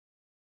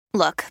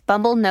Look,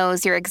 Bumble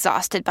knows you're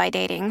exhausted by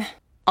dating.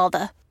 All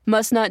the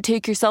must not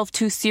take yourself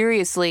too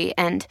seriously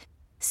and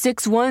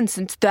 6'1"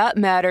 since that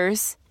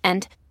matters.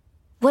 And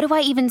what do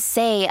I even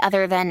say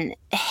other than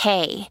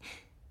hey?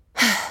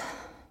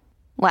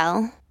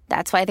 Well,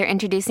 that's why they're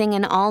introducing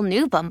an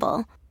all-new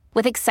Bumble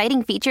with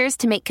exciting features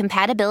to make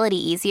compatibility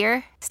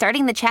easier,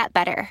 starting the chat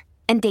better,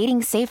 and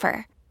dating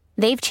safer.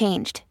 They've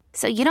changed,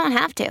 so you don't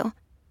have to.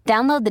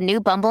 Download the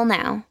new Bumble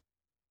now.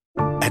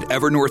 At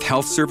Evernorth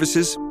Health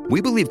Services, we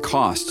believe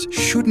costs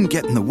shouldn't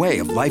get in the way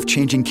of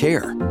life-changing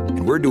care,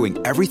 and we're doing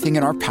everything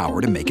in our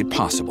power to make it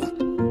possible.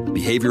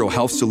 Behavioral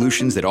health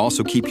solutions that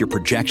also keep your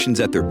projections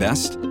at their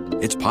best?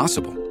 It's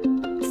possible.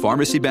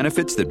 Pharmacy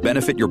benefits that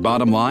benefit your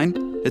bottom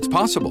line? It's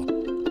possible.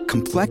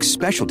 Complex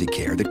specialty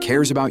care that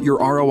cares about your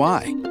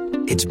ROI?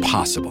 It's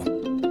possible.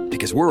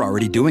 Because we're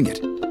already doing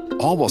it.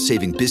 All while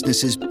saving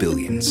businesses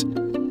billions.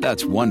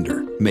 That's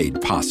Wonder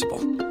made possible.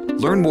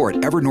 Learn more at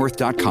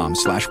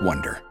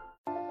evernorth.com/wonder.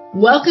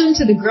 Welcome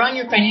to the Growing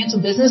Your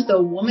Financial Business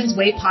the Woman's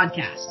Way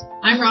podcast.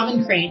 I'm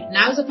Robin Crane, and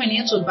I was a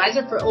financial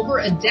advisor for over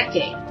a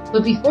decade.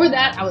 But before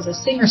that, I was a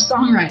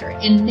singer-songwriter.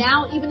 And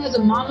now, even as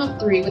a mom of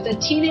 3 with a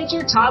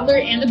teenager, toddler,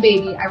 and a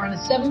baby, I run a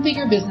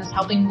 7-figure business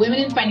helping women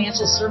in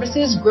financial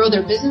services grow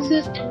their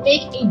businesses and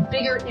make a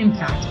bigger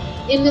impact.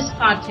 In this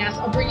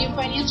podcast, I'll bring you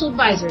financial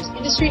advisors,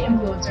 industry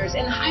influencers,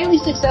 and highly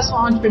successful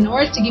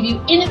entrepreneurs to give you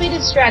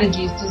innovative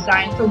strategies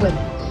designed for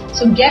women.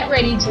 So get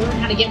ready to learn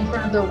how to get in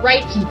front of the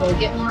right people,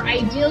 get more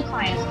ideal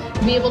clients,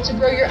 and be able to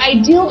grow your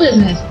ideal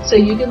business so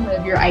you can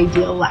live your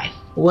ideal life.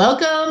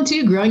 Welcome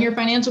to Growing Your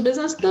Financial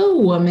Business the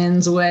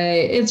Woman's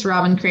Way. It's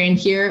Robin Crane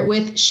here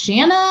with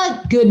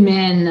Shanna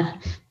Goodman.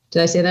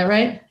 Did I say that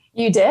right?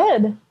 You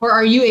did. Or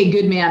are you a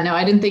good man? No,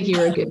 I didn't think you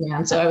were a good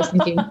man. So I was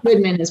thinking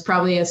Goodman is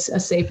probably a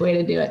safe way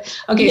to do it.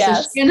 Okay,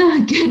 yes. So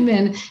Shanna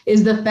Goodman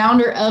is the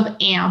founder of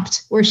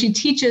Amped, where she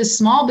teaches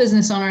small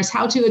business owners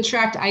how to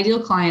attract ideal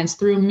clients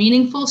through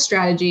meaningful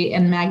strategy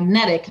and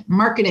magnetic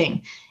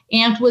marketing.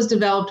 Amped was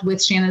developed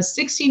with Shanna's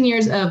 16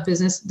 years of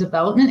business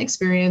development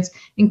experience,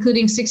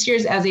 including 6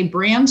 years as a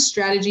brand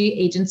strategy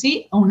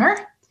agency owner.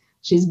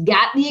 She's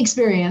got the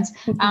experience.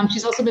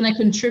 She's also been a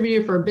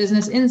contributor for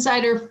Business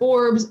Insider,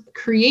 Forbes,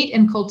 Create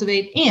and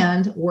Cultivate,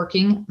 and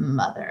Working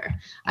Mother.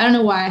 I don't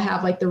know why I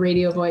have like the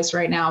radio voice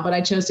right now, but I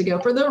chose to go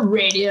for the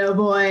radio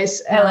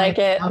voice. I like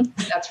it.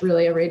 That's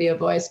really a radio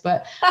voice,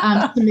 but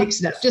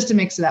just to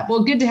mix it up.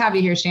 Well, good to have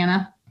you here,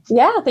 Shanna.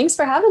 Yeah, thanks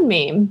for having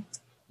me.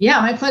 Yeah,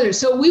 my pleasure.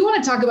 So we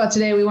want to talk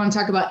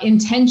about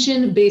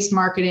intention-based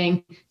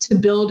marketing to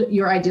build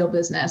your ideal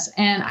business.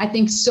 And I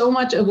think so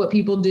much of what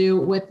people do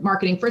with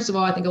marketing, first of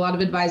all, I think a lot of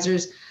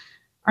advisors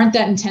aren't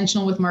that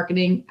intentional with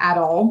marketing at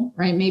all,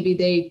 right? Maybe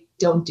they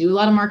don't do a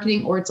lot of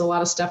marketing, or it's a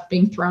lot of stuff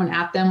being thrown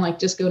at them, like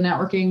just go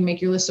networking,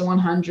 make your list of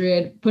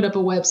 100, put up a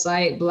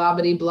website, blah,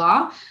 blah,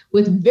 blah,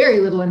 with very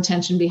little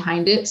intention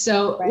behind it.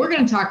 So We're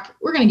going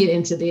to get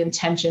into the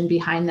intention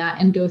behind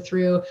that and go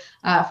through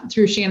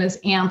Shanna's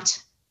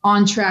Amped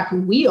on track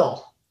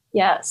wheel.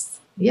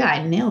 Yes. Yeah,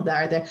 I nailed that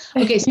right there.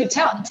 Okay, so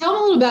tell them a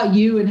little about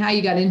you and how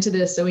you got into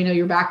this so we know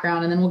your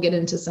background, and then we'll get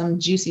into some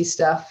juicy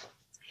stuff.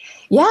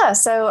 Yeah,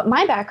 so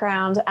my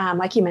background,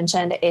 like you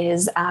mentioned,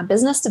 is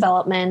business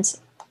development,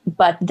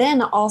 but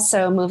then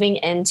also moving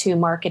into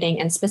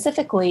marketing and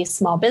specifically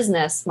small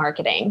business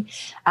marketing.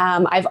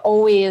 I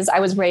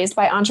was raised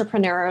by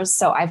entrepreneurs,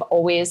 so I've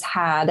always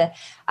had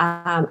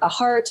a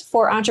heart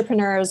for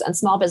entrepreneurs and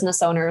small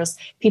business owners,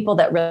 people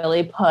that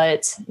really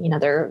put,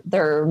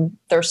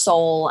 their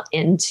soul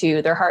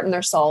into their heart and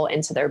their soul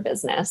into their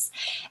business.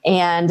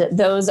 And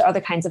those are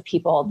the kinds of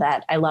people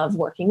that I love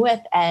working with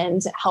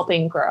and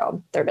helping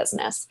grow their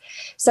business.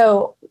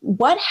 So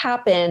what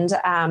happened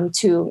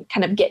to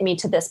kind of get me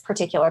to this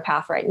particular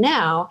path right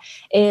now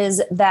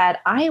is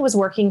that I was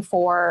working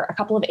for a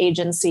couple of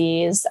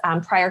agencies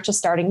prior to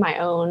starting my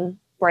own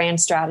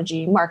brand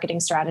strategy, marketing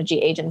strategy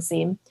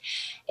agency.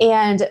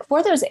 And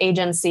for those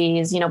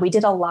agencies, we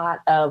did a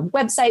lot of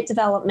website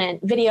development,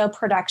 video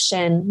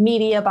production,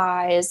 media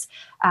buys,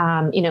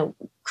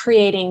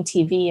 creating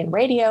TV and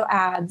radio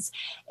ads.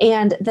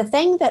 And the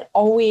thing that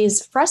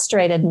always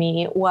frustrated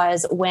me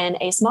was when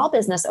a small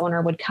business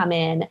owner would come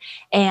in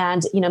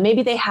and,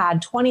 maybe they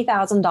had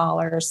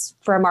 $20,000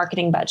 for a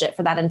marketing budget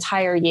for that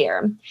entire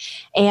year.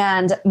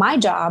 And my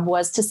job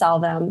was to sell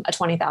them a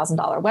 $20,000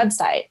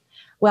 website.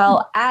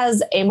 Well,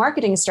 as a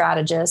marketing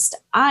strategist,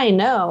 I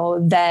know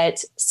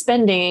that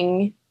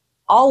spending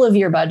all of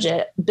your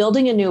budget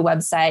building a new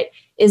website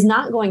is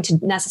not going to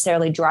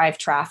necessarily drive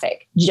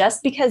traffic.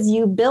 Just because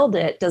you build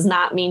it does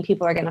not mean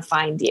people are going to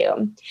find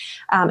you,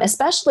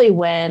 especially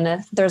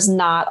when there's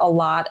not a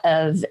lot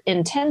of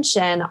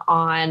intention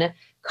on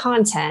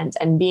content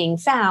and being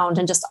found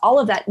and just all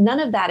of that. None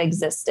of that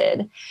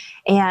existed.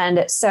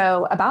 And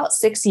so about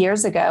 6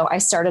 years ago, I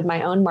started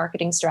my own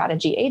marketing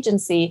strategy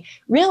agency,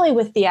 really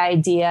with the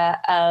idea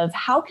of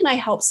how can I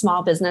help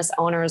small business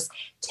owners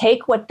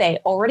take what they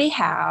already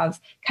have,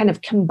 kind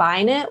of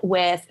combine it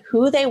with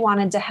who they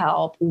wanted to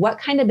help, what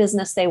kind of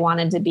business they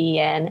wanted to be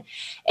in,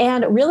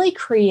 and really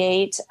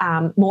create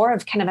more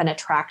of kind of an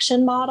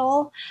attraction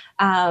model,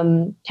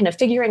 kind of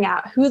figuring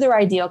out who their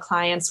ideal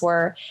clients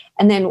were,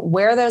 and then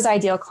where those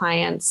ideal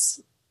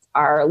clients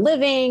are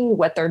living,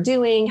 what they're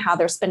doing, how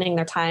they're spending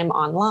their time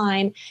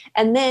online,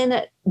 and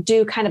then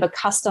do kind of a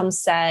custom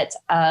set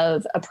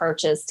of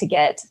approaches to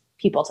get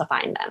people to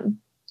find them.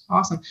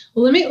 Awesome.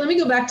 Well, let me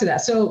go back to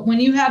that. So when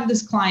you had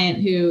this client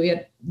who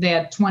they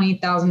had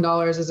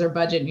 $20,000 as their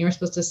budget and you were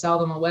supposed to sell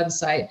them a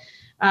website.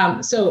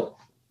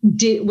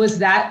 Was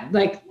that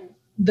like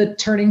the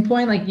turning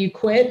point? Like you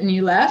quit and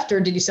you left,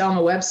 or did you sell them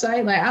a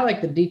website? Like, I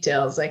like the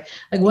details. Like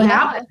what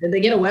happened? Did they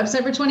get a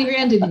website for 20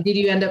 grand? Did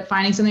you end up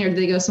finding something, or did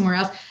they go somewhere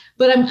else?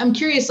 But I'm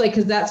curious, like,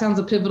 cause that sounds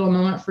a pivotal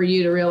moment for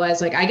you to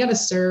realize, like, I got to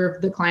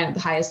serve the client at the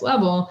highest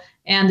level.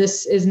 And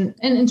this isn't,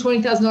 and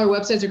 $20,000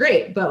 websites are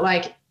great, but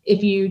like,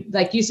 if you,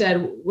 like you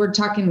said, we're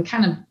talking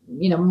kind of,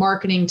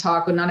 marketing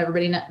talk, but not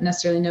everybody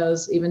necessarily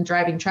knows even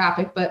driving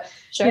traffic, but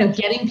sure.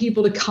 Getting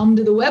people to come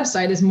to the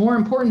website is more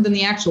important than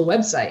the actual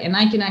website. And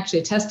I can actually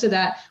attest to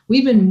that.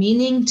 We've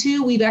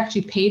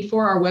actually paid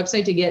for our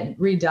website to get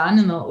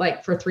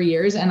redone for 3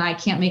 years, and I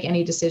can't make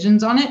any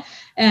decisions on it.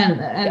 And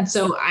yes.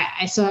 So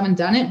I still haven't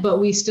done it, but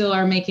we still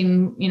are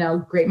making,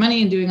 great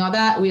money and doing all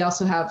that. We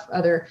also have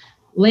other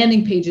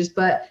landing pages,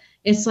 but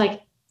it's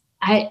like,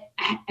 I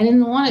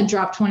didn't want to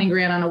drop 20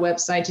 grand on a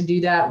website to do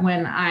that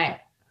when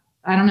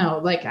I don't know,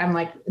 like, I'm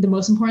like, the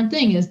most important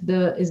thing is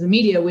the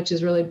media, which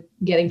is really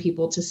getting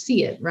people to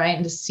see it, right?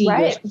 And to see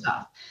your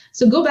stuff.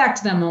 So go back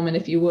to that moment,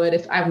 if you would,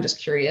 if I'm just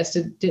curious,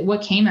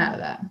 what came out of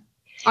that?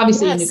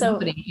 Obviously a new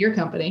company, your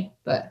company,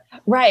 but.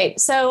 Right.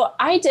 So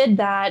I did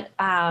that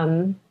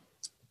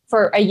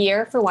for a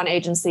year for one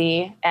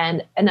agency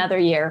and another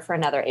year for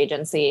another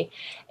agency.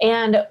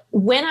 And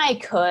when I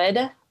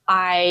could,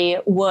 I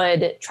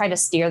would try to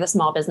steer the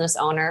small business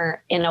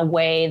owner in a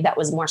way that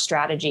was more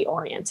strategy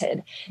oriented.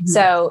 Mm-hmm.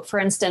 So for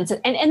instance,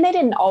 and they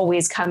didn't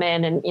always come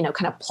in and,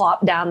 kind of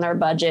plop down their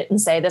budget and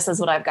say, this is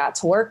what I've got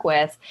to work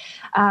with.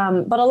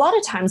 But a lot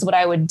of times what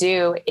I would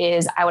do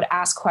is I would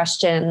ask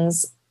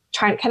questions,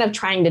 trying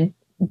to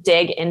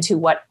dig into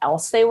what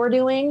else they were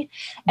doing.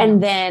 Mm-hmm.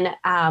 And then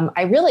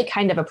I really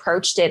kind of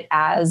approached it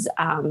as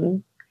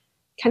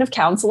kind of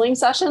counseling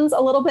sessions a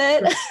little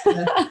bit,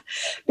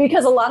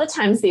 because a lot of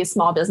times these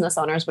small business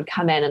owners would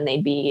come in and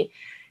they'd be,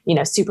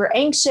 super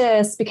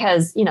anxious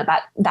because,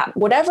 that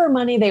whatever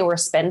money they were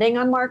spending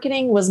on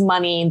marketing was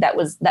money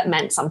that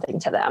meant something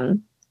to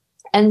them.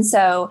 And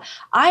so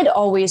I'd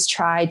always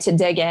try to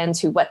dig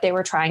into what they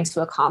were trying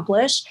to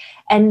accomplish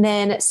and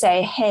then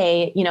say,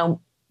 hey,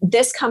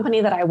 this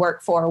company that I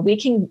work for, we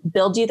can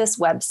build you this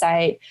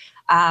website,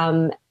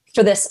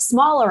 for this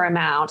smaller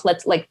amount.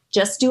 Let's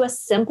just do a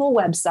simple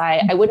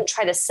website. I wouldn't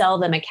try to sell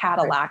them a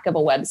Cadillac of a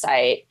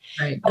website,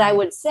 but I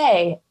would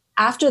say,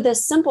 after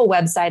this simple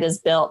website is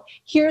built,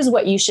 here's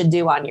what you should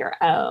do on your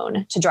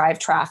own to drive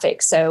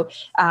traffic. So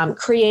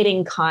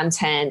creating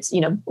content,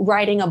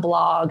 writing a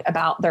blog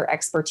about their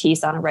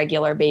expertise on a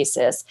regular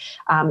basis,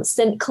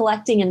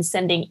 collecting and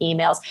sending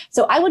emails.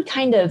 So I would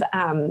kind of,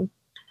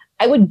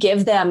 I would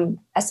give them,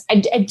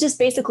 I just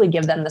basically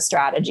give them the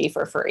strategy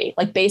for free.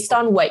 Like, based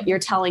on what you're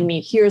telling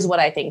me, here's what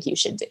I think you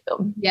should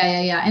do.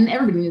 Yeah. And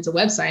everybody needs a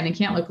website, and it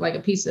can't look like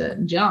a piece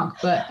of junk,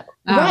 but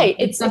right.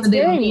 It's not that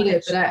they don't need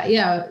it, but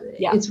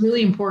it's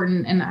really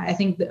important. And I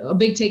think a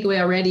big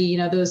takeaway already,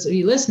 those of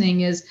you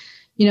listening is,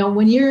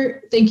 when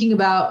you're thinking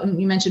about, and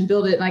you mentioned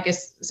build it, like I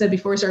said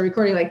before we started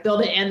recording, like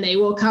build it and they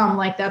will come.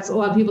 Like, that's a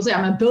lot of people say,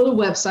 I'm going to build a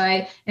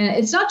website. And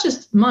it's not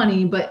just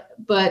money, but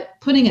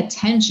putting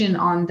attention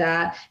on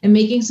that and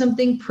making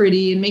something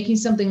pretty and making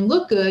something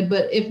look good.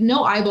 But if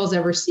no eyeballs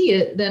ever see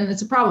it, then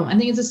it's a problem. I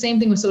think it's the same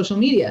thing with social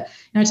media.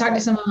 And I talked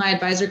to some of my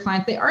advisor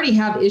clients, they already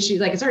have issues.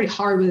 Like, it's already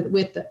hard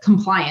with the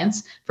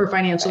compliance for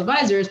financial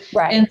advisors.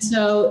 Right. And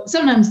so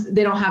sometimes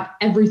they don't have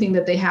everything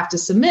that they have to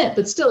submit,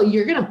 but still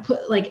you're going to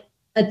put like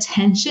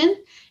attention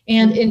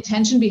and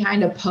intention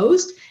behind a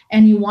post,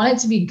 and you want it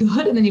to be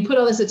good. And then you put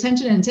all this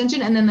attention, and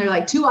then they're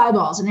like 2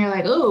 eyeballs, and you're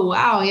like, oh,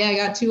 wow. Yeah, I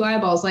got 2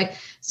 eyeballs. Like,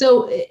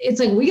 so it's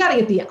like, we got to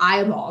get the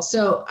eyeballs.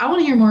 So I want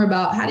to hear more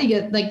about how do you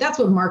get, like, that's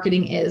what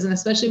marketing is. And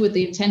especially with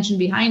the intention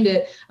behind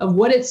it of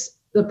what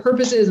the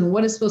purpose is and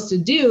what it's supposed to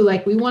do.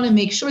 Like, we want to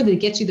make sure that it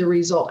gets you the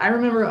result. I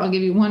remember, I'll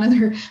give you one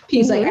other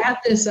piece. Mm-hmm. Like, I had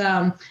this,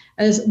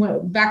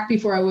 back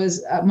before I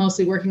was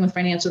mostly working with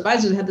financial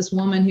advisors, I had this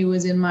woman who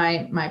was in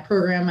my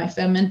program, my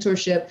FEM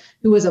mentorship,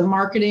 who was a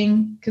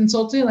marketing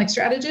consultant, like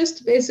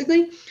strategist,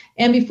 basically.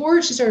 And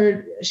before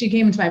she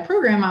came into my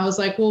program, I was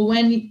like, well,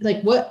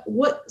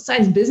 what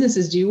size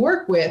businesses do you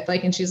work with?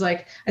 Like, and she's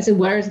like, I said,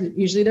 what is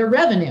usually their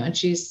revenue? And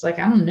she's like,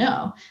 I don't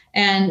know.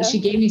 And she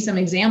gave me some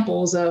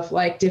examples of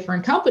like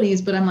different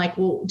companies, but I'm like,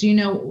 well, do you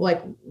know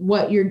like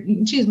what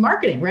she's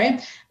marketing,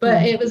 right?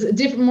 But it was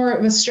more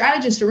of a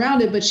strategist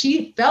around it, but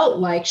she felt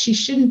felt like she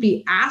shouldn't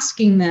be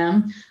asking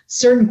them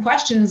certain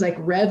questions like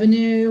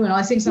revenue and all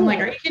these things. I'm like,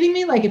 are you kidding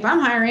me? Like if I'm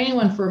hiring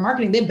anyone for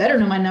marketing, they better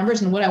know my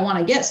numbers and what I want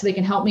to get so they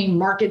can help me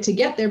market to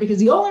get there, because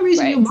the only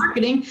reason you do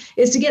marketing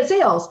is to get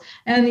sales,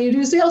 and you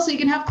do sales so you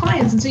can have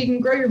clients and so you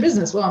can grow your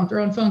business. Well, I'm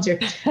throwing phones here.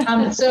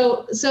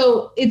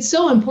 So it's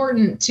so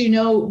important to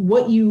know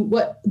what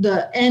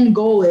the end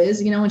goal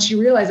is. When she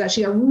realized that,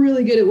 she got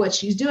really good at what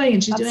she's doing,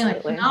 and she's doing like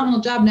a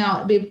phenomenal job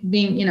now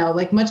being,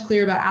 like much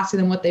clearer about asking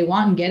them what they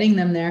want and getting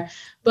them there.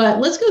 But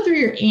let's go through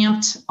your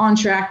Amped on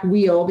Track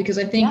wheel, because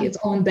I think it's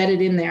all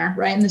embedded in there,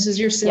 right? And this is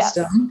your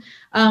system.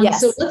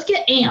 So let's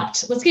get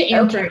amped. Let's get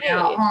amped right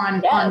now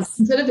on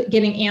instead of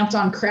getting amped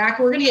on crack,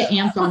 we're going to get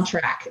amped on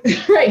track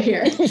right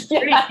here. We're going to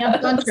get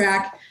amped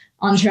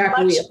on track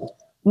wheel.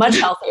 Much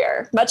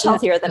healthier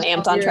than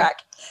amped on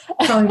track.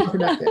 Probably more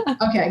productive.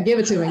 Okay, give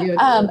it to me.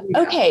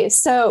 Okay,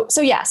 so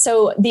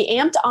the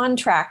Amped on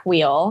Track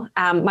wheel.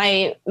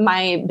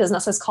 My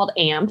business is called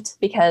Amped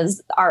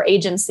because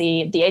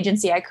the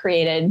agency I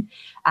created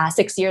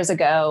 6 years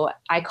ago,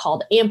 I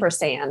called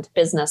Ampersand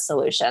Business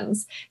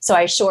Solutions. So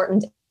I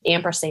shortened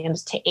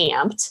ampersand to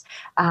Amped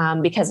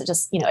because it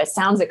just it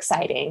sounds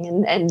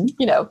exciting and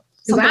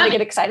something to get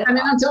excited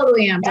about. I'm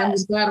totally amped. I'm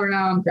just glad we're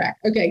not on track.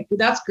 Okay,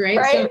 that's great.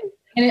 Right?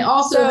 And it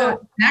also has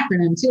an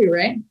acronym too,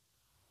 right?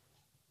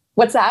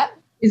 What's that?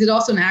 Is it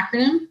also an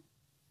acronym?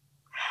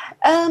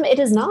 It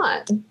is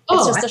not.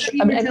 It's just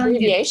an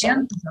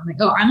abbreviation.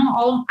 I'm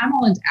all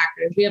into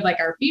acronyms. We have like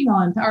our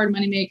female empowered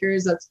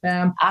moneymakers. That's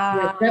FEM. We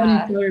have revenue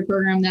accelerator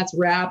program. That's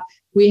RAP.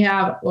 We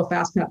have,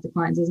 fast path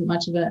declines isn't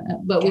much of it,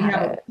 but we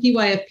have a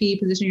PYFP,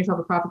 position yourself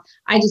for profit.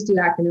 I just do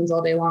acronyms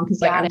all day long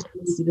because I'm too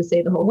easy to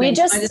say the whole thing. I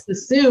just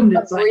assumed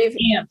it's like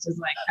amped is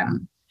like, I don't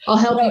know. I'll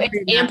help you.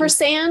 It's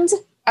ampersand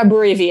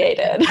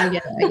abbreviated. I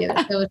get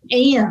it. So it's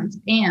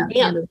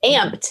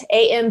amped,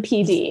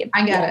 AMPD.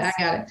 I got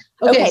it.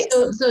 Okay.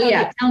 So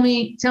tell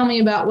me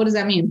about, what does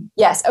that mean?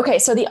 Yes. Okay.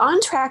 So the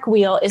On Track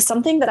wheel is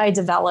something that I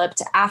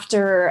developed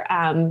after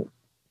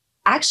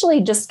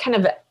actually just kind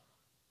of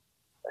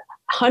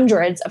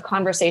hundreds of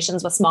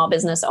conversations with small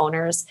business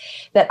owners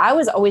that I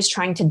was always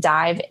trying to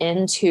dive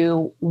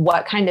into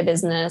what kind of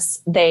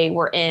business they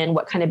were in,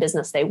 what kind of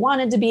business they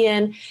wanted to be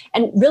in.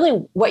 And really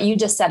what you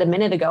just said a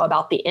minute ago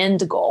about the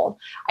end goal.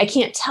 I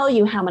can't tell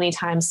you how many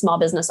times small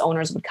business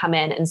owners would come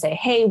in and say,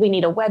 hey, we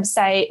need a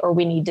website, or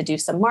we need to do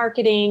some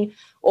marketing,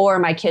 or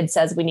my kid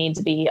says we need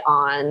to be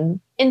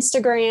on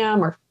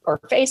Instagram or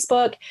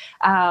Facebook.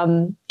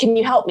 Can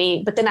you help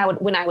me? But then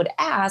when I would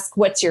ask,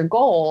 what's your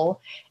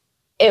goal?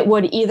 It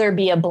would either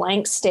be a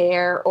blank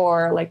stare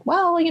or like,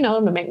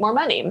 to make more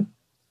money.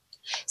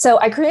 So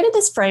I created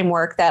this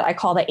framework that I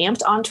call the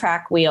Amped on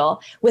Track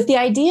wheel, with the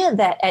idea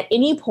that at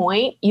any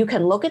point you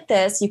can look at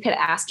this, you can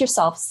ask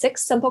yourself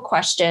 6 simple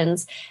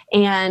questions,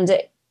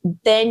 and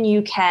then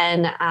you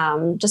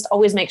can just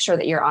always make sure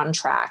that you're on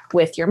track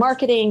with your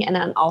marketing, and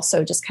then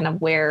also just kind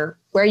of where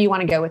you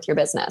want to go with your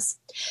business.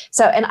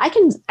 So, and I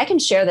can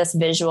share this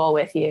visual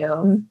with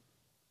you.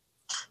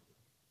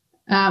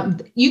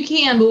 You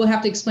can, but we'll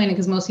have to explain it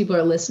because most people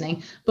are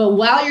listening. But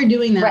while you're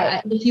doing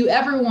that, if you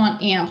ever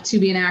want AMP to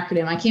be an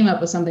acronym, I came up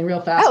with something real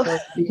fast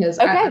because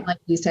I like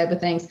these type of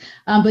things.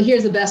 But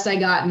here's the best I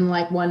got in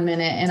like 1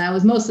 minute. And I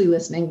was mostly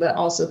listening, but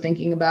also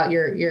thinking about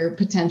your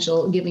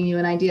potential, giving you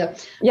an idea.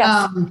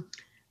 Yes.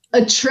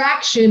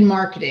 Attraction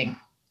marketing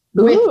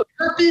with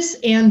purpose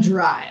and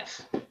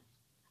drive.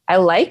 I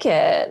like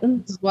it.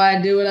 This is why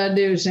I do what I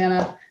do,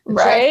 Shanna.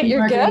 Right,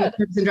 you're good.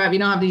 And drive. You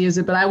don't have to use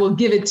it, but I will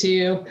give it to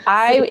you.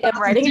 I am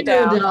writing it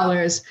down.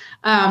 $0.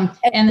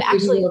 And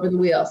actually over the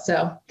wheel.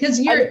 So, because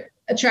you're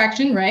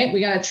attraction, right? We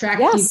got to attract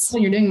people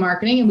when you're doing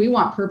marketing, and we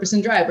want purpose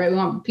and drive, right? We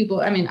want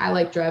people. I mean, I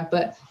like drive,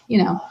 but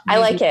I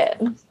like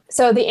it.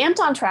 So the Amped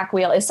on Track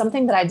wheel is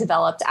something that I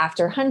developed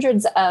after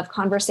hundreds of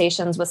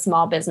conversations with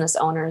small business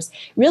owners,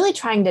 really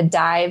trying to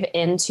dive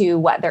into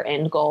what their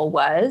end goal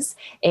was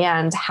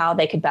and how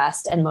they could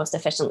best and most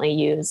efficiently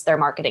use their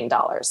marketing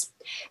dollars.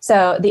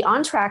 So the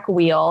On Track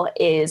wheel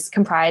is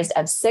comprised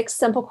of 6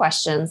 simple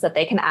questions that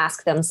they can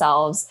ask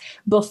themselves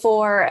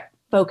before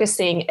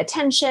focusing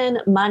attention,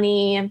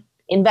 money,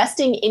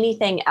 investing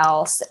anything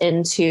else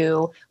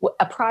into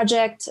a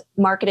project,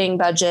 marketing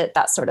budget,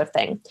 that sort of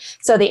thing.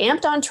 So the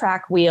Amped on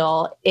Track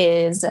wheel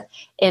is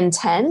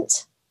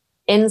intent,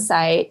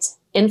 insight,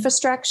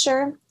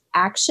 infrastructure,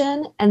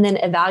 action, and then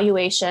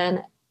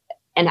evaluation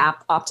and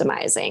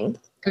optimizing.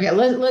 Okay,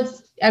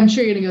 let's. I'm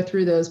sure you're going to go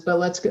through those, but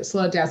let's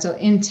slow it down. So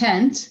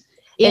intent,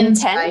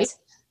 insight,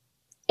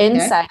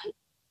 okay.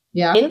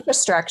 Yeah,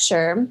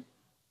 infrastructure,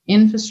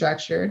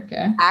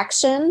 okay,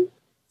 action,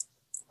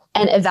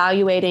 and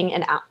evaluating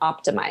and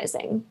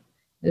optimizing.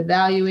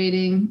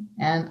 Evaluating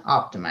and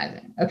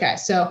optimizing. Okay,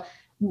 so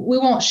we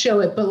won't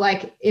show it, but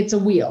like it's a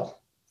wheel.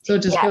 So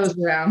it just goes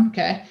around.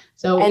 Okay.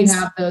 So we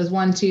have those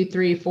 1, 2,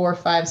 3, 4,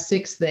 5,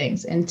 6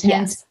 things: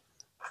 intent,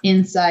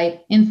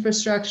 insight,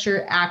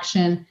 infrastructure,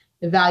 action,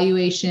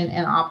 evaluation,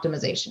 and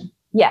optimization.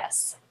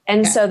 Yes.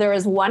 And so there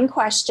is one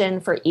question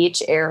for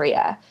each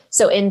area.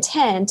 So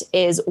intent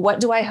is, what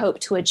do I hope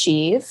to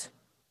achieve?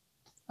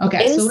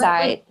 Okay.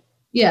 Insight.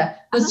 Yeah.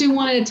 Let's do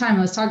one at a time.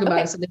 Let's talk about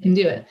it so they can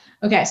do it.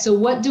 Okay. So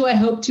what do I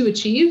hope to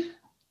achieve?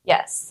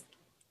 Yes.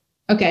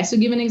 Okay. So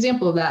give an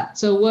example of that.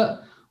 So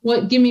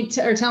give me,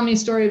 or tell me a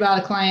story about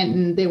a client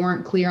and they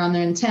weren't clear on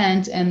their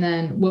intent. And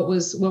then what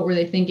were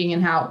they thinking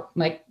and how,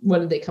 like, what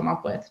did they come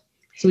up with?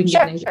 So we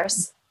can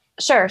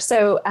Sure.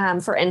 So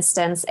for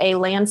instance, a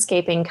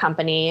landscaping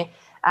company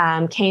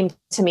came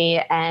to me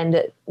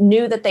and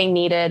knew that they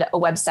needed a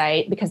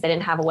website because they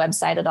didn't have a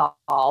website at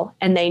all.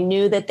 And they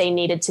knew that they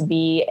needed to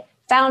be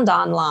found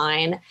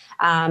online,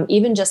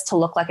 even just to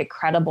look like a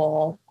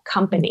credible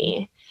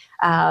company.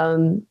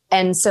 And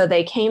so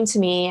they came to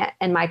me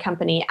and my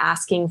company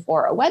asking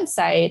for a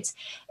website.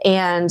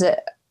 And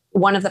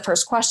one of the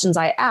first questions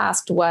I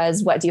asked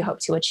was, what do you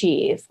hope to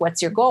achieve?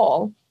 What's your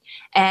goal?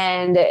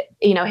 And,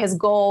 his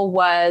goal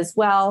was,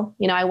 well,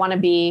 I want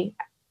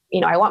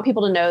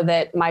people to know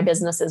that my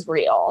business is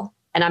real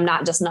and I'm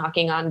not just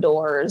knocking on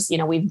doors.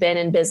 We've been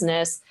in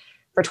business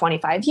for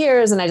 25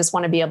 years and I just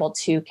want to be able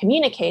to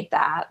communicate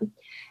that.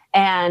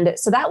 And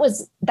so that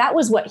was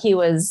what he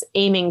was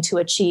aiming to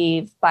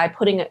achieve by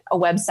putting a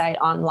website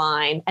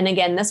online. And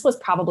again, this was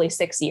probably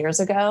 6 years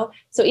ago.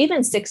 So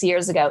even 6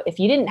 years ago, if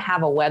you didn't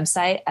have a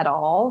website at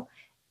all,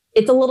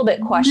 it's a little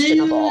bit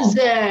questionable.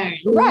 Loser.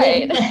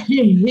 Right.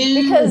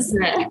 Because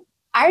Loser.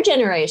 Our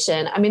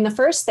generation, the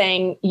first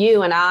thing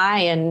you and I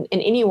and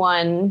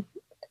anyone,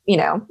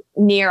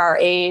 near our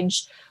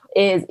age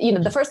is,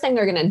 the first thing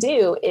they're going to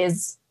do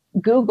is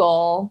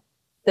Google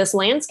this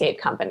landscape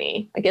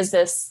company. Like, is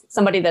this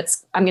somebody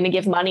I'm going to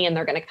give money and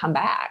they're going to come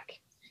back?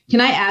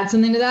 Can I add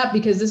something to that?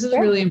 Because this is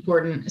really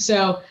important.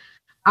 So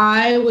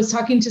I was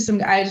talking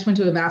to I just went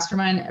to a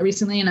mastermind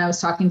recently and I was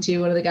talking to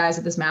one of the guys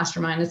at this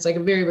mastermind. It's like a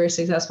very, very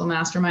successful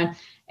mastermind.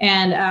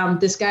 And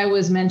this guy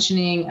was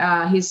mentioning,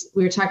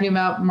 we were talking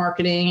about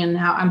marketing and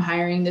how I'm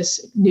hiring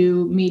this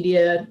new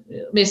media,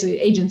 basically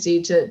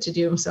agency to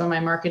do some of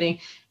my marketing.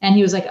 And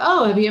he was like,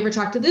 oh, have you ever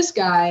talked to this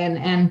guy?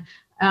 And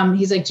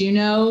he's like, do you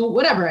know,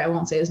 whatever, I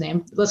won't say his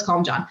name. Let's call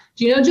him John.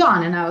 Do you know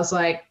John? And I was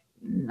like,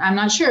 I'm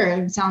not sure.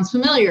 It sounds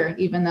familiar,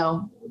 even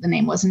though the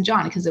name wasn't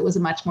John because it was a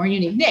much more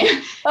unique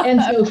name.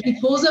 And so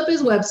he pulls up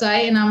his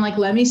website and I'm like,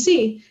 let me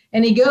see.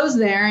 And he goes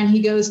there and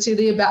he goes to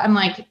the about, I'm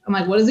like,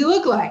 what does he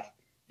look like?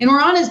 And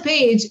we're on his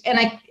page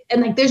and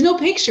there's no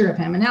picture of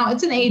him. And now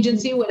it's an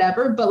agency,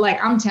 whatever. But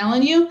like, I'm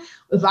telling you,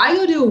 if I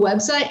go to a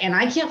website and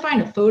I can't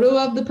find a photo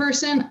of the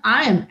person,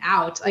 I am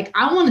out. Like,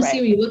 I want to see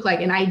what you look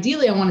like. And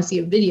ideally I want to see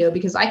a video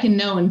because I can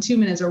know in 2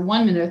 minutes or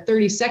 1 minute or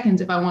 30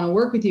 seconds if I want to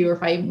work with you or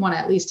if I want to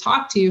at least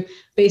talk to you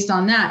based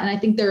on that. And I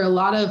think there are a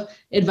lot of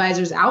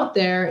advisors out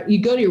there.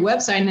 You go to your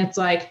website and it's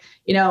like,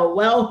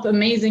 wealth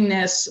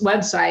amazingness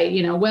website,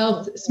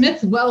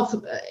 Smith Wealth,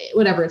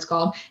 whatever it's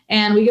called.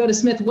 And we go to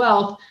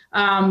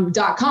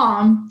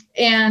smithwealth.com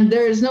and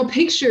there's no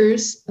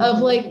pictures of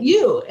like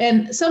you.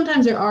 And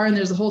sometimes there are, and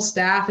there's a whole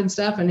staff and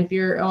stuff. And if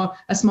you're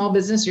a small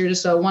business, you're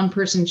just a one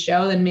person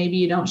show, then maybe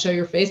you don't show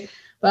your face.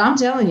 But I'm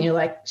telling you,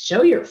 like,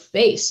 show your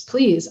face,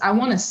 please. I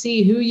want to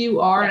see who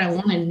you are and I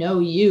want to know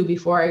you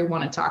before I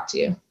want to talk to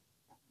you.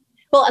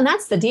 Well, and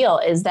that's the deal,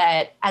 is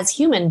that as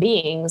human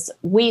beings,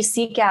 we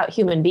seek out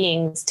human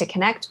beings to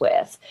connect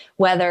with,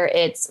 whether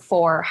it's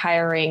for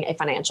hiring a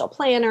financial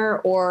planner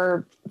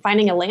or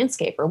finding a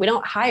landscaper. We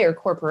don't hire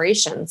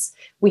corporations,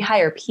 we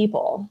hire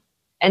people.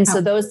 And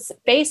so those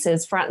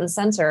faces front and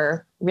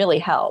center really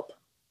help.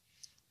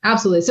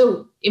 Absolutely.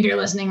 So if you're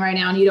listening right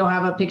now and you don't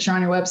have a picture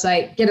on your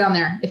website, get on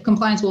there. If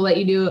compliance will let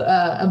you do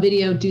a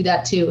video, do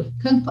that too.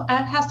 It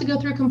has to go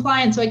through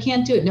compliance, so I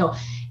can't do it. No.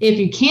 If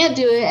you can't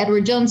do it,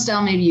 Edward Jones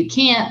style, maybe you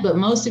can't, but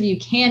most of you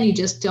can. You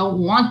just don't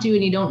want to,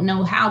 and you don't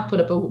know how to put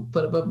up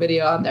a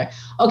video on there.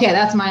 Okay,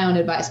 that's my own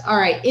advice. All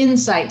right,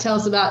 Insight. Tell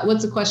us about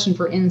what's the question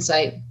for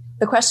Insight.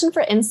 The question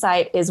for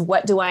Insight is,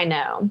 what do I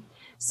know?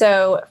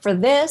 So for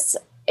this,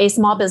 a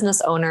small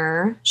business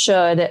owner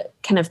should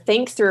kind of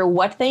think through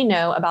what they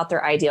know about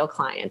their ideal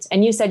client.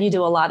 And you said you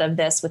do a lot of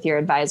this with your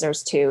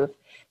advisors too,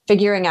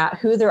 figuring out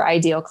who their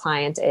ideal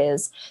client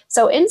is.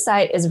 So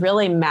Insight is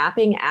really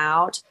mapping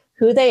out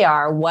who they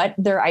are, what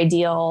their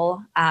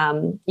ideal,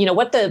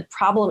 what the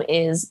problem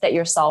is that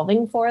you're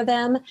solving for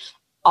them,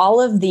 all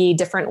of the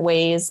different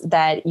ways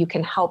that you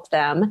can help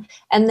them,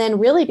 and then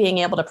really being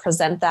able to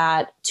present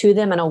that to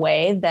them in a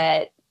way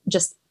that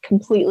just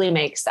completely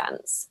makes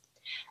sense.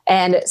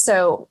 And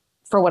so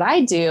for what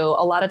I do,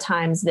 a lot of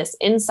times this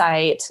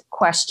Insight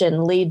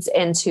question leads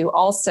into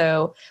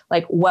also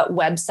like, what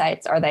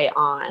websites are they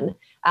on?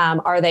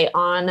 Are they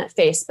on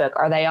Facebook?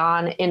 Are they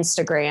on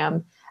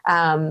Instagram?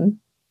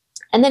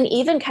 And then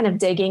even kind of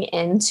digging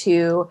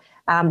into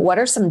what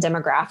are some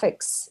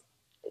demographic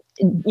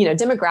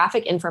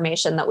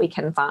information that we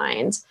can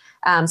find.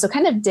 So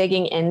kind of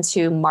digging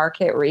into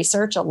market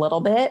research a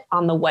little bit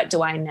on the what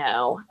do I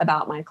know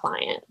about my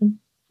client.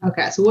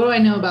 Okay, so what do I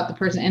know about the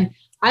person? And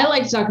I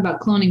like to talk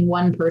about cloning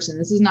one person.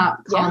 This is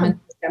not common,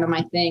 kind of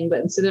my thing,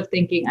 but instead of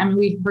thinking,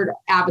 we've heard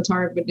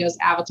avatar, everybody knows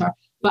avatar.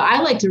 But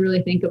I like to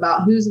really think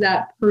about who's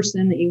that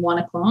person that you want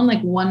to clone,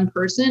 like one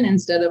person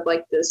instead of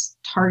like this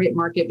target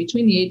market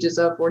between the ages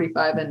of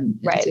 45 and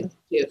 62.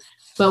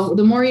 But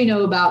the more you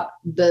know about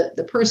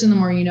the person, the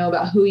more you know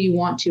about who you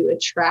want to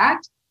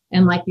attract.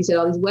 And like you said,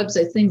 all these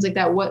websites, things like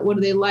that, what do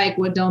they like?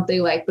 What don't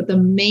they like? But the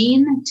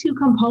main two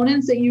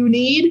components that you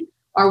need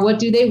are what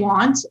do they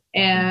want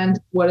and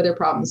what are their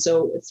problems?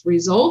 So it's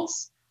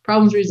results,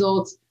 problems,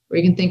 results, or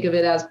you can think of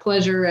it as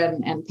pleasure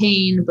and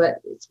pain, but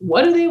it's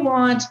what do they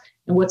want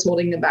and what's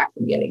holding them back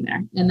from getting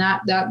there. And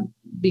that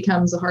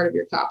becomes the heart of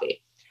your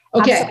copy.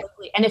 Okay.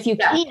 Absolutely. And if you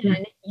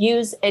can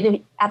use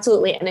it,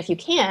 absolutely. And if you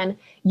can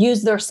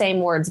use their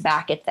same words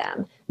back at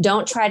them,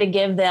 don't try to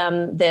give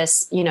them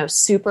this,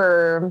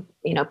 super,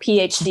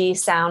 PhD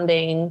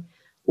sounding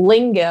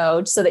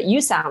lingo so that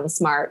you sound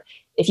smart.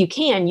 If you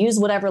can, use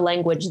whatever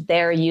language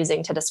they're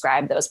using to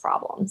describe those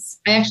problems.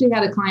 I actually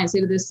had a client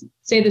say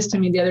this to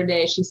me the other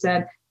day. She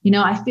said,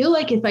 I feel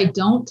like if I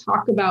don't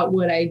talk about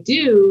what I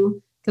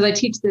do, because I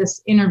teach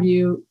this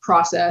interview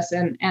process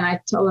and I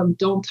tell them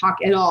don't talk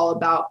at all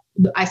about,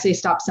 I say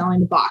stop selling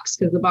the box,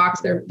 because the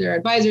box, they're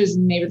advisors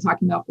and maybe they're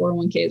talking about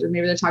 401ks or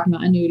maybe they're talking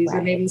about annuities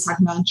or maybe they're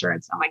talking about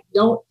insurance. I'm like,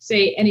 don't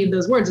say any of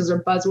those words. Those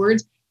are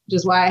buzzwords, which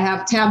is why I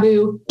have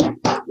taboo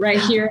right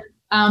here.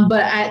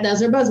 But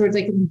those are buzzwords.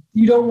 Like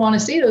you don't want to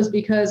say those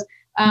because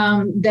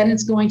then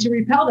it's going to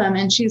repel them.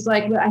 And she's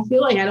like, but I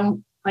feel like I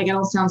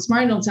don't sound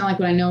smart. I don't sound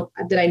like I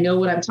know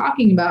what I'm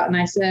talking about. And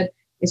I said,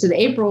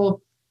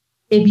 April,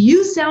 if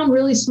you sound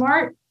really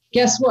smart,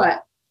 guess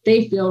what?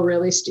 They feel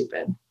really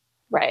stupid.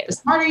 Right. The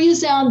smarter you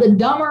sound, the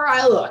dumber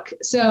I look.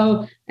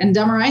 And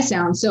dumber I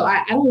sound. So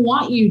I don't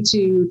want you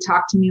to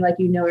talk to me like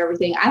you know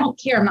everything. I don't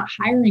care. I'm not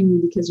hiring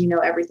you because you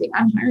know everything.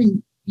 I'm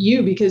hiring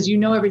you because you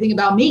know everything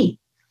about me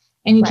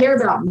and you care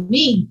about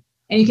me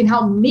and you can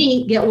help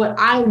me get what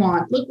I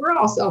want. Look, we're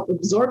all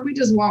self-absorbed. We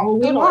just want what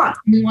we want.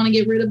 We want to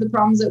get rid of the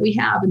problems that we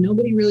have and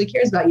nobody really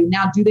cares about you.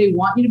 Now, do they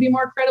want you to be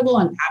more credible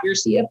and have your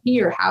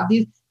CFP or have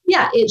these?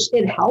 Yeah,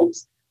 it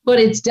helps, but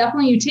it's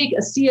definitely you take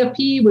a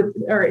CFP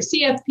or a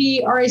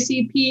CFP,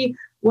 RACP,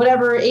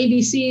 whatever,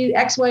 ABC,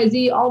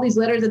 XYZ, all these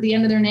letters at the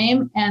end of their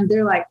name. And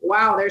they're like,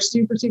 wow, they're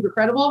super, super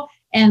credible.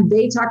 And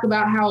they talk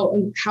about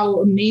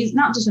how amazing,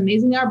 not just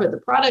amazing they are, but the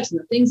products and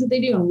the things that they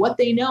do and what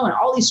they know and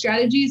all these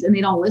strategies, and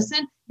they don't listen.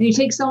 And you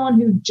take someone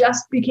who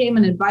just became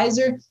an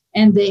advisor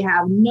and they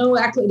have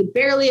they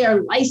barely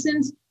are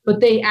licensed, but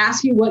they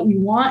ask you what you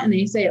want and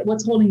they say,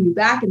 what's holding you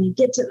back? And they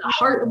get to the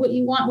heart of what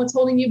you want, what's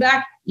holding you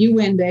back. You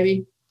win,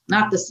 baby.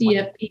 Not the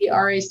CFP,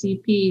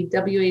 RACP,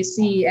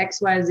 WAC,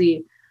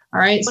 XYZ. All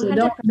right. So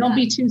 100%. Don't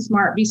be too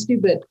smart. Be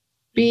stupid.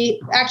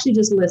 Actually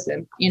just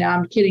listen.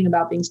 I'm kidding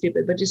about being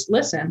stupid, but just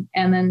listen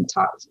and then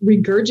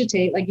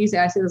regurgitate. Like you say,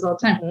 I say this all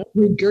the time,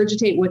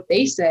 regurgitate what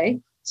they say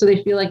so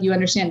they feel like you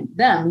understand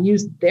them.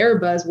 Use their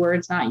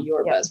buzzwords, not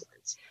your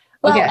buzzwords.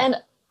 Well, okay. And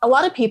a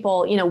lot of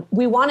people,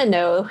 we want to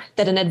know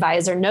that an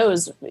advisor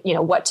knows,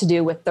 what to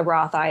do with the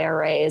Roth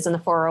IRAs and the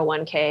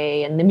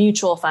 401k and the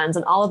mutual funds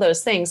and all of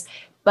those things.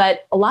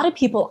 But a lot of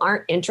people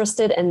aren't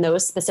interested in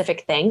those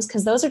specific things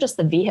because those are just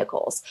the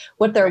vehicles.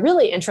 What they're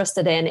really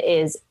interested in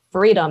is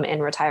freedom in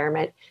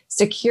retirement,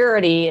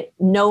 security,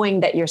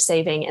 knowing that you're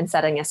saving and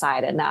setting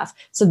aside enough.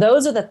 So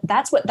that's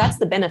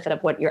the benefit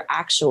of what you're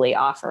actually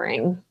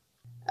offering.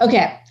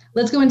 Okay,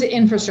 let's go into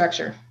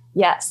infrastructure.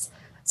 Yes.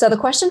 So the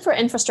question for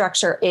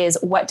infrastructure is,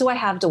 what do I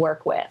have to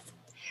work with?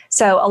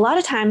 So a lot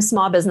of times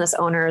small business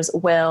owners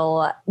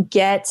will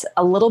get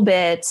a little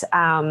bit,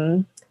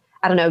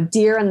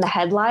 deer in the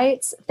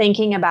headlights,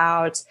 thinking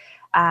about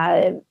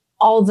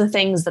all the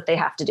things that they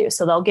have to do.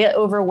 So they'll get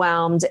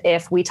overwhelmed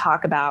if we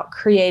talk about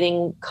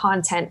creating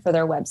content for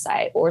their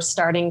website or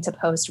starting to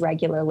post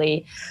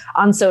regularly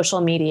on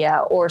social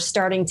media or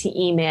starting to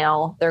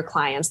email their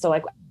clients. They're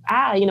like,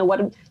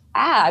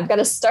 I've got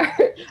to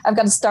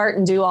start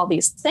and do all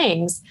these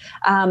things.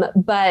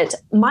 But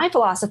my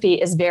philosophy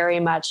is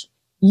very much,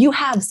 you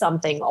have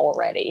something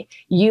already.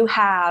 You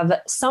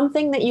have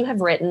something that you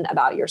have written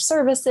about your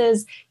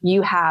services.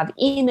 You have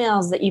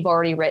emails that you've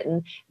already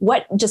written.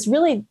 Just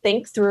really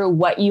think through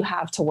what you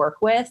have to work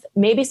with.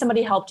 Maybe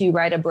somebody helped you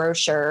write a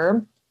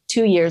brochure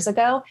 2 years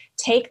ago.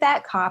 Take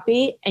that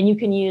copy and you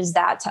can use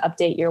that to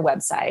update your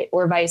website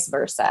or vice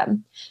versa.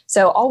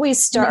 So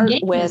always start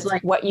with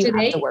what you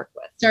have to work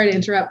with. Sorry to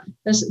interrupt.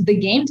 The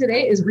game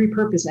today is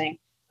repurposing.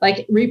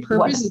 Like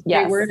repurpose is a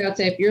great word. I'd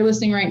say if you're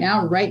listening right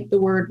now, write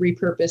the word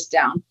repurpose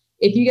down.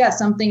 If you got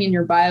something in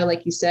your bio,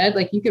 like you said,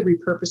 like you could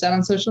repurpose that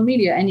on social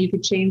media and you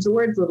could change the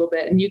words a little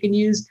bit and you can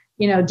use,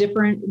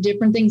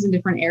 different things in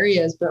different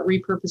areas, but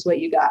repurpose what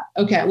you got.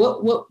 Okay.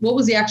 What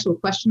was the actual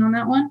question on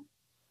that one?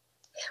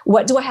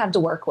 What do I have to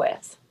work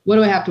with? What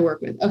do I have to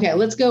work with? Okay,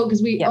 let's go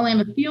because we only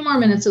have a few more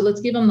minutes. So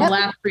let's give them the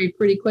last three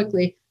pretty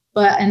quickly,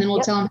 and then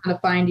we'll tell them how to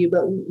find you.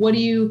 But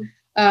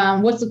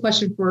what's the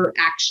question for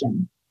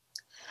action?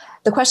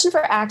 The question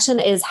for action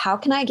is, how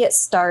can I get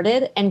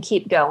started and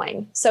keep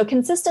going? So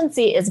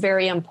consistency is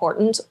very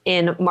important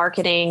in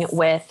marketing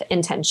with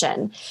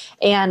intention.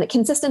 And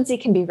consistency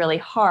can be really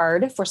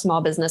hard for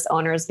small business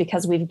owners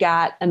because we've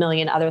got a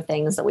million other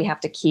things that we have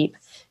to keep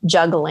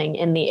juggling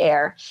in the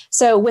air.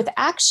 So with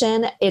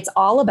action, it's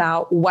all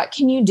about what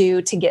can you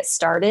do to get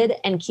started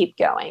and keep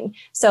going.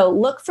 So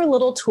look for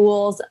little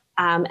tools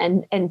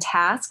and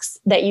tasks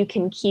that you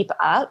can keep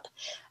up,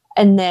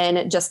 and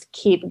then just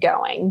keep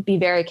going. Be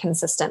very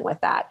consistent with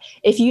that.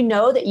 If you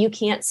know that you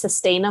can't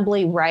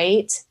sustainably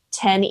write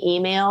 10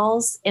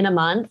 emails in a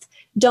month,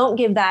 don't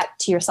give that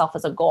to yourself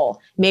as a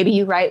goal. Maybe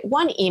you write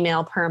 1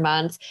 email per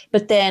month,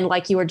 but then,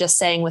 like you were just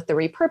saying with the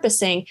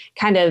repurposing,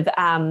 kind of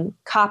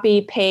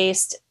copy,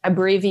 paste,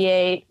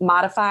 abbreviate,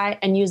 modify,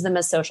 and use them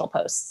as social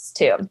posts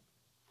too.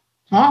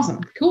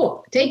 Awesome.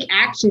 Cool. Take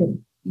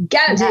action. You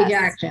gotta take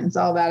action. It's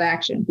all about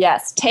action.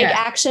 Yes. Take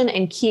action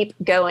and keep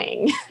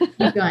going.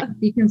 Keep going.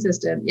 Be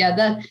consistent.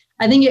 Yeah.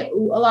 I think a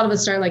lot of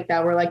us start like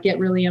that. We're like, get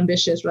really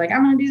ambitious. We're like,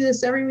 I'm going to do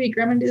this every week,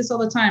 or I'm going to do this all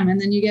the time. And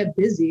then you get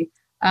busy.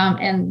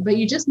 But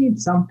you just need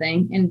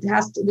something. And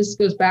this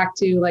goes back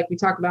to, like, we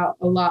talk about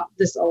a lot on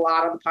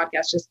the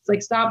podcast, just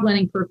like, stop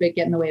letting perfect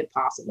get in the way of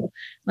possible.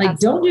 Like,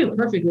 Don't do it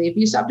perfectly. If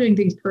you stop doing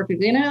things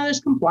perfectly, and I know there's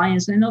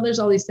compliance, and I know there's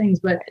all these things,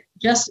 but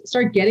just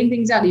start getting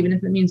things out, even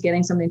if it means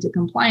getting something to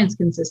compliance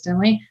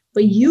consistently.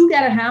 But you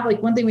got to have,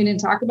 like, one thing we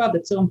didn't talk about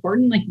that's so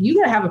important, like, you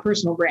got to have a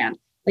personal brand.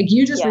 Like,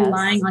 you just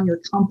relying on your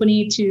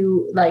company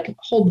to, like,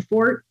 hold the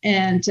fort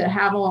and to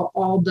have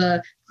all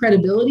the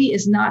credibility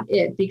is not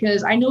it.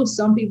 Because I know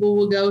some people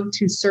will go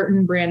to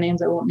certain brand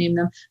names, I won't name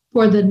them,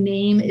 for the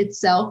name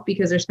itself,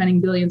 because they're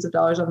spending billions of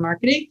dollars on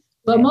marketing.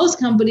 But most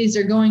companies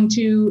are going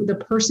to the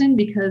person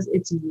because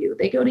it's you.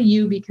 They go to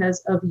you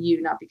because of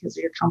you, not because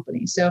of your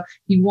company. So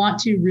you want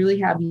to really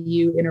have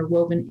you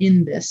interwoven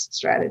in this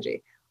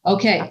strategy.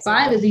 Okay.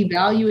 Absolutely. 5 is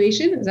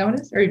evaluation. Is that what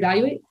it is? Or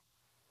evaluate?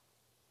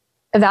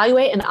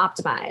 Evaluate and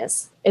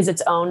optimize is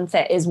its own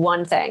thing, is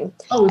one thing.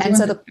 And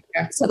so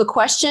the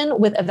question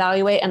with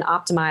evaluate and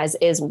optimize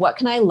is, what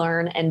can I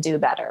learn and do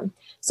better?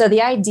 So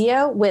the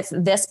idea with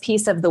this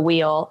piece of the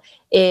wheel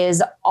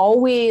is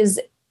always,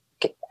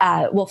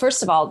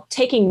 first of all,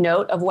 taking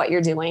note of what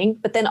you're doing,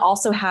 but then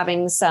also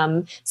having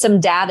some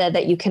data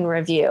that you can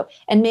review.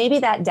 And maybe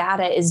that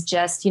data is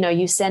just,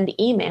 you send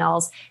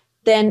emails,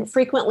 then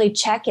frequently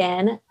check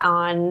in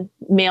on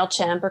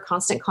MailChimp or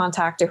Constant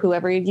Contact or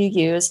whoever you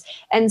use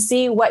and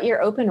see what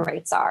your open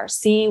rates are,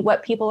 see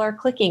what people are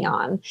clicking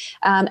on.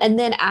 And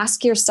then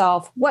ask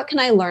yourself, what can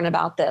I learn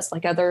about this?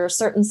 Like, are there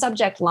certain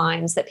subject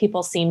lines that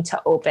people seem to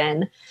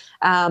open?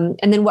 And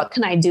then what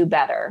can I do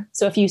better?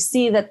 So if you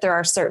see that there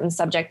are certain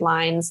subject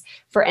lines,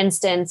 for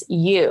instance,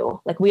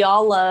 like, we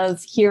all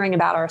love hearing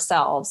about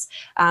ourselves.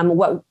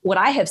 What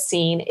I have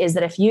seen is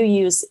that if you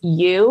use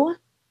you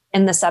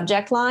in the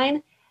subject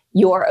line,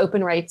 your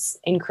open rates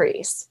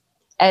increase.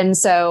 And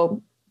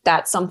so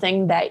that's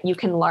something that you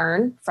can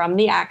learn from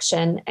the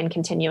action and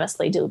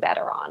continuously do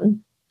better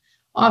on.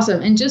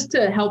 Awesome. And just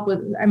to help with,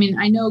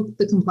 I know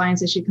the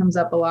compliance issue comes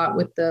up a lot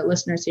with the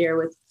listeners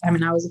here I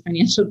was a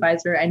financial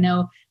advisor. I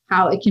know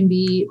how it can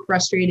be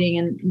frustrating.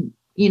 And,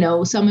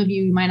 some of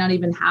you might not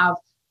even have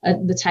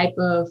the type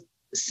of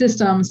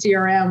system,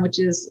 CRM, which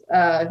is,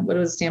 what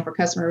does it stand for?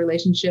 Customer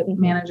Relationship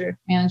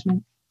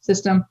Management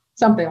System.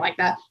 Something like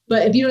that.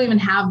 But if you don't even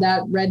have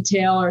that red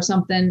tail or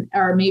something,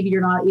 or maybe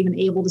you're not even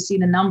able to see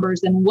the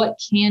numbers, then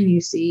what can you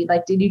see?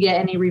 Like, did you get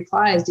any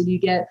replies? Did you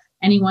get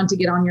anyone to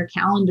get on your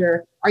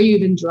calendar? Are you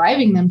even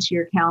driving them to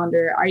your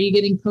calendar? Are you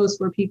getting posts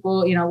where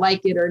people,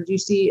 like it? Or do you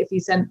see if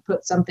you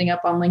put something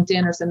up on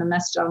LinkedIn or send a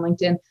message on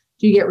LinkedIn,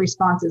 do you get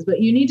responses?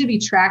 But you need to be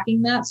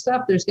tracking that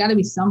stuff. There's got to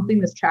be something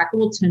that's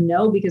trackable to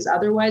know, because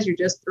otherwise you're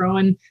just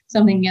throwing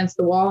something against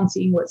the wall and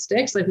seeing what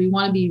sticks. Like, we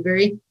want to be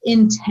very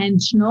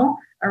intentional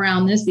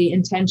around this, be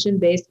intention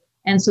based,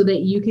 and so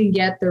that you can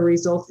get the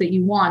results that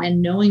you want.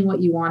 And knowing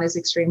what you want is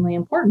extremely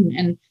important.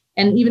 And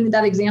even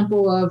that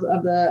example of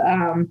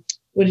the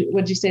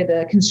what'd you say,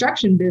 the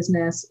construction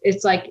business,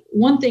 it's like,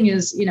 one thing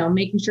is,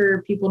 making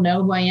sure people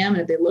know who I am,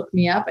 and if they look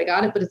me up, I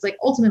got it. But it's like,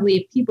 ultimately,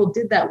 if people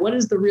did that, what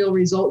is the real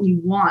result you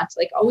want?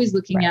 Like, always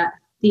looking at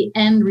the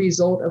end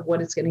result of what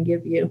it's going to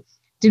give you.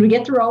 Did we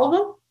get through all of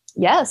them?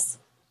 Yes.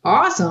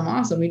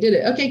 Awesome. We did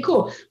it. Okay,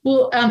 cool.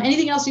 Well,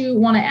 anything else you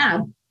want to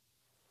add?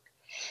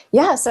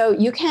 Yeah, so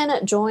you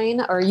can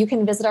join, or you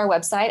can visit our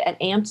website at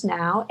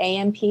ampdnow.com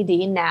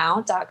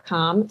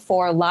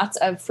for lots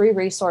of free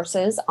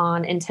resources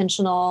on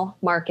intentional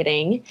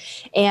marketing.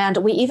 And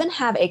we even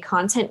have a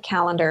content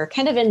calendar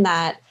kind of in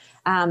that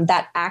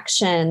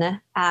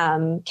action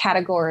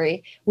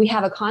category. We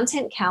have a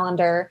content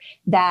calendar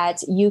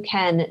that you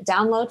can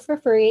download for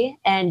free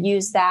and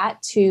use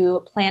that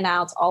to plan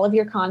out all of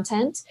your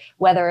content,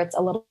 whether it's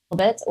a little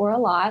bit or a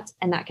lot,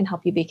 and that can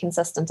help you be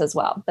consistent as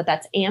well. But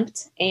that's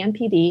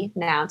ampdnow.com.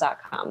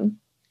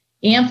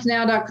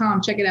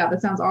 ampdnow.com. Check it out.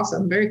 That sounds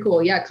awesome. Very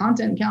cool. Yeah.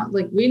 Content count.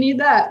 Like, we need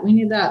that.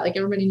 Like,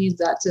 everybody needs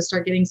that to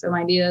start getting some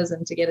ideas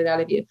and to get it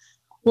out of you.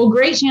 Well,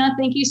 great, Shanna.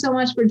 Thank you so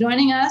much for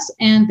joining us.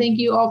 And thank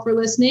you all for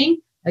listening.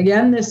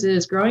 Again, this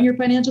is Growing Your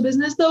Financial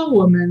Business the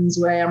Woman's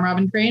Way. I'm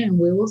Robin Crane, and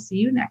we will see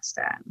you next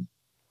time.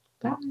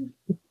 Bye.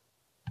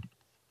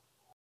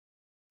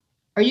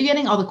 Are you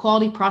getting all the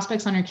quality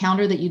prospects on your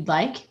calendar that you'd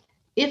like?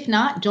 If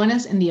not, join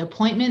us in the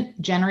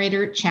Appointment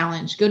Generator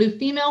Challenge. Go to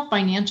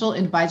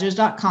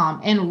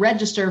femalefinancialadvisors.com and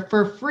register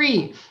for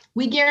free.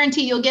 We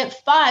guarantee you'll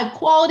get 5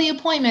 quality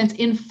appointments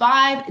in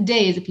 5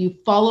 days if you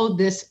follow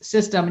this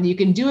system, and you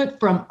can do it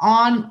from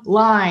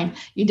online.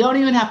 You don't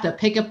even have to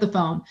pick up the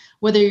phone.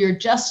 Whether you're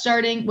just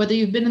starting, whether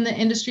you've been in the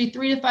industry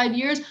 3 to 5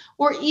 years,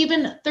 or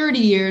even 30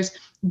 years,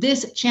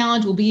 this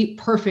challenge will be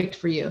perfect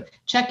for you.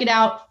 Check it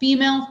out,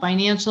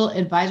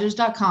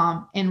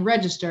 femalefinancialadvisors.com, and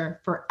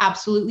register for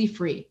absolutely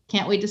free.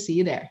 Can't wait to see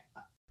you there.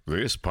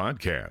 This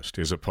podcast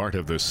is a part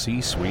of the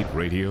C-Suite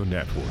Radio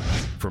Network.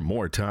 For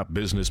more top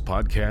business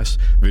podcasts,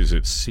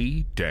 visit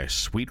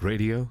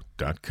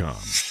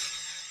c-suiteradio.com.